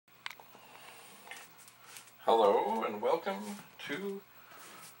Hello and welcome to,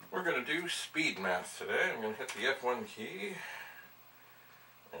 we're going to do speed math today. I'm going to hit the F1 key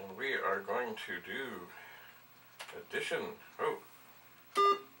and we are going to do addition. Oh.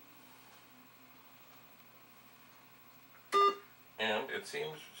 And it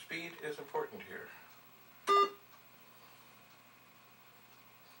seems speed is important here.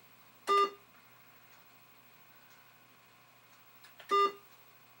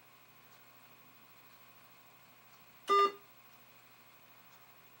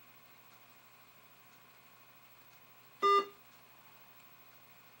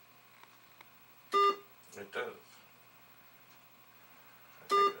 It does. I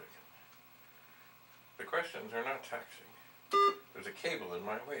think I can. The questions are not taxing. There's a cable in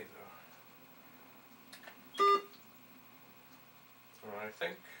my way though. So I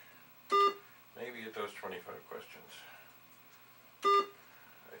think maybe it does 25 questions. I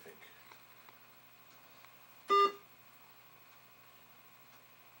think.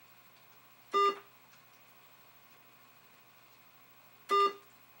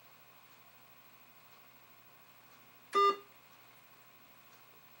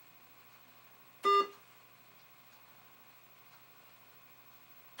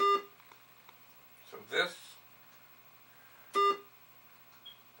 So this, how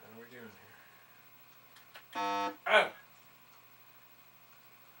are we doing here? Ah!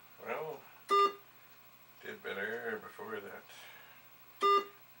 Well, did better before that.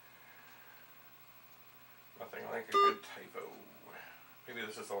 Nothing like a good typo. Maybe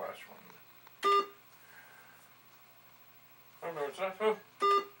this is the last one. Oh no, it's not. Oh.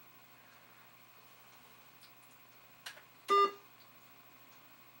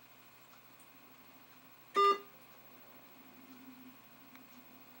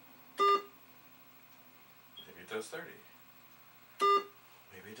 Maybe it does 30.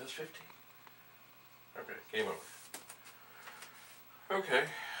 Maybe it does 50. Okay, game over. Okay,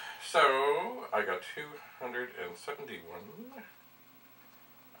 so I got 271.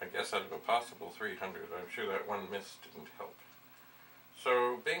 I guess out of a possible 300. I'm sure that one miss didn't help.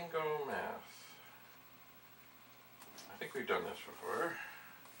 So, bingo math. I think we've done this before.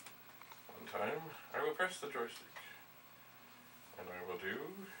 One time. I will press the joystick. And I will do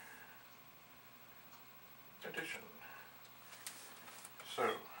addition. So,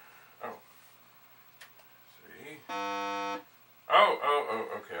 oh. See? Oh,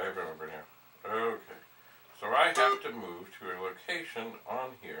 okay, I remember now. Okay. So I have to move to a location on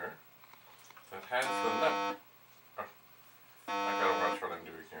here that has the number. Oh, I gotta watch what I'm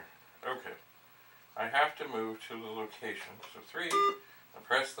doing here. Okay. I have to move to the location. So 3, and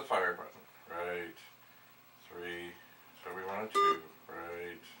press the fire button. Right. 3. So we want a 2.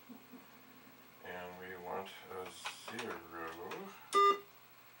 Right. And we want a 0.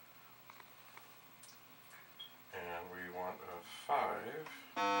 And we want a 5.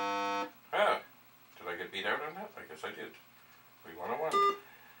 Ah! Did I get beat out on that? I guess I did. We want a 1.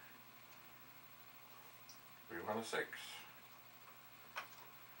 We want a 6.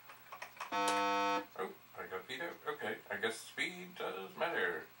 Oh, I got beat out. Okay, I guess speed does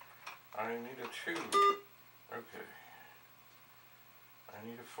matter. I need a 2. Okay. I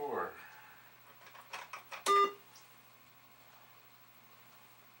need a 4.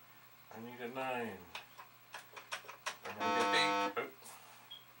 I need a 9. I'm gonna get beat. Oh.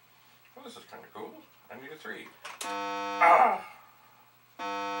 Well, this is kind of cool. I need a 3. Ah!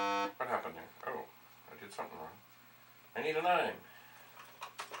 What happened there? Oh, I did something wrong. I need a 9.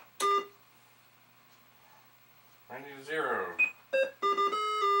 I need a 0.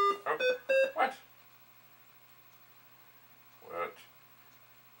 Oh, what? What?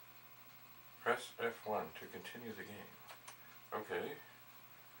 Press F1 to continue the game. Okay.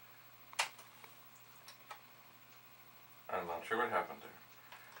 I'm not sure what happened there.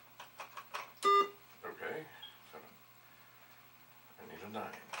 Okay, 7. I need a 9. 9.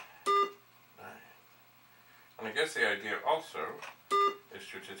 And I guess the idea also is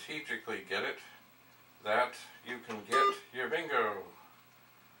to strategically get it that you can get your bingo.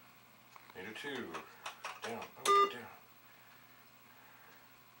 Need a 2. Down. Oh, down.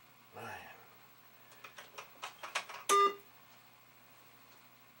 9.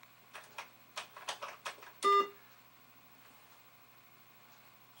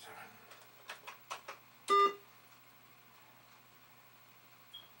 7.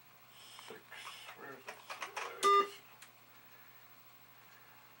 6. Where is it? 6.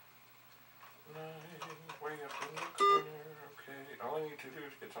 9. Way up in the corner. Okay. All I need to do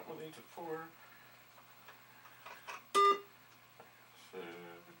is get something that needs a 4. 6.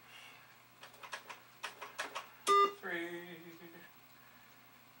 3.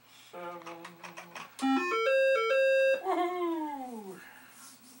 7.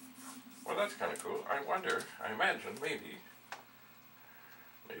 cool. I wonder, I imagine, maybe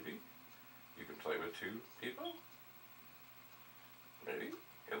you can play with 2 people? Maybe.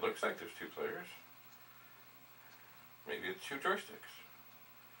 It looks like there's 2 players. Maybe it's 2 joysticks.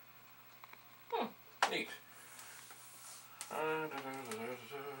 Neat.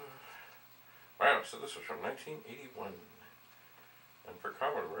 Wow, so this was from 1981. And for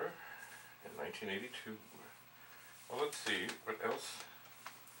Commodore in 1982. Well, let's see what else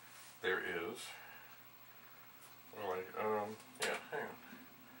there is. Well, yeah, hang on.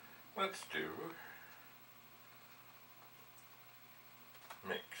 Let's do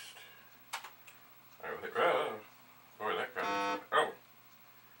mixed. Boy, that got into it. Oh!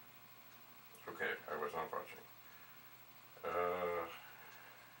 Okay, I was not watching.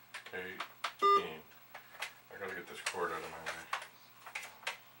 18. I gotta get this cord out of my way.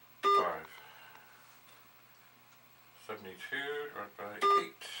 5. 72 divided by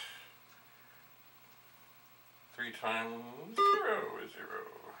 8. 3 times 0 is 0.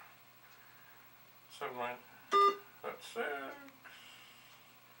 7 minus, that's 6.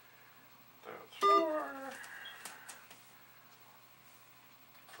 That's 4.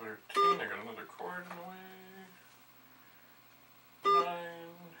 13, I got another cord in the way. 9.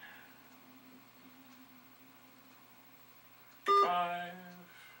 5.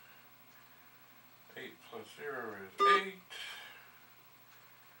 8 plus 0 is 8. 8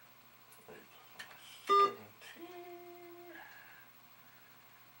 plus 17.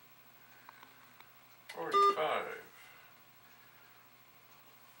 45.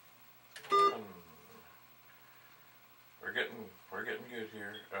 11. We're getting good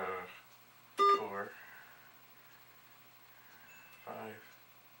here. 4. 5.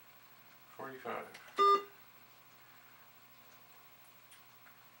 45.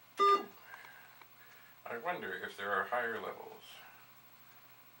 I wonder if there are higher levels.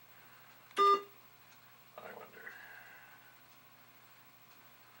 I wonder.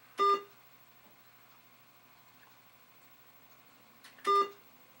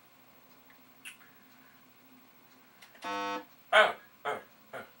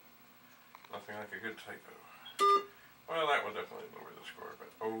 Nothing like a good typo. Well, that will definitely lower the score, but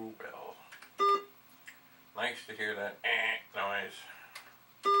oh well. Nice to hear that noise.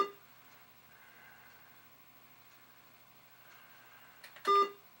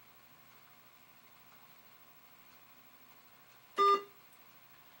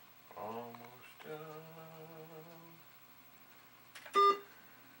 Almost done.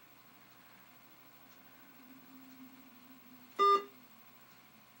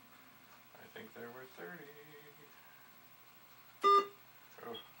 I think there were 30.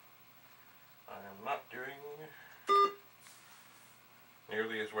 Oh, I am not doing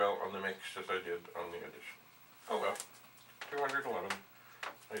nearly as well on the mix as I did on the edition. Oh well, 211.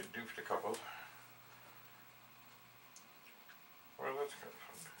 I doofed a couple. Well, that's kind of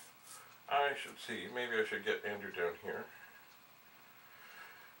fun. I should see, maybe I should get Andrew down here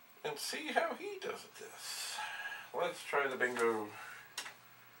and see how he does at this. Let's try the bingo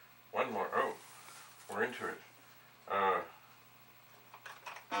one more. Oh, we're into it.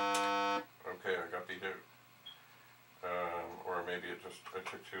 Okay, I got beat out. Or maybe it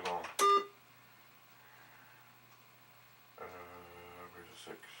took too long. Where's the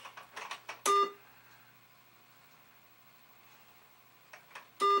 6?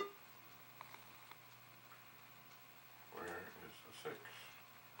 Where is the 6?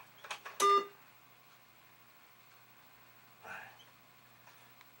 9.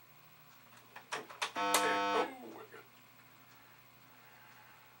 Okay, oh, we're good.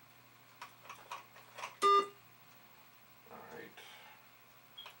 Alright.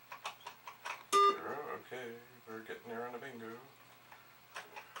 0, okay, we're getting there on the bingo.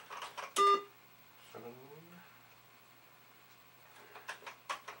 7.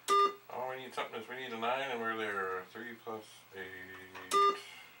 All we need something is we need a 9 and we're there. 3 plus 8.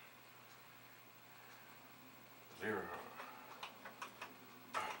 0.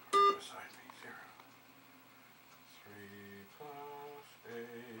 Right beside me. 0. 3 plus 8.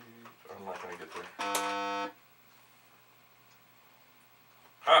 I'm not going to get there.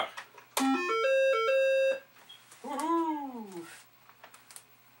 Ah! Woohoo!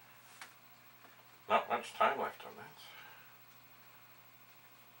 Not much time left on that.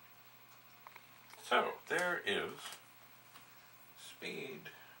 So, there is Speed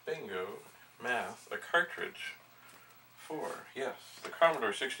Bingo Math, a cartridge for, yes, the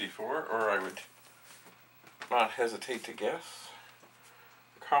Commodore 64, or I would not hesitate to guess,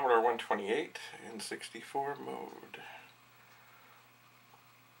 the Commodore 128 in 64 mode.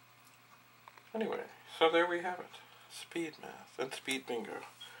 Anyway, so there we have it. Speed Math and Speed Bingo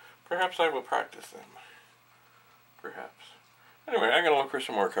Perhaps I will practice them. Perhaps. Anyway, I'm going to look for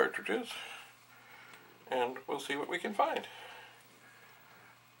some more cartridges, and we'll see what we can find.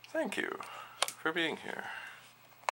 Thank you for being here.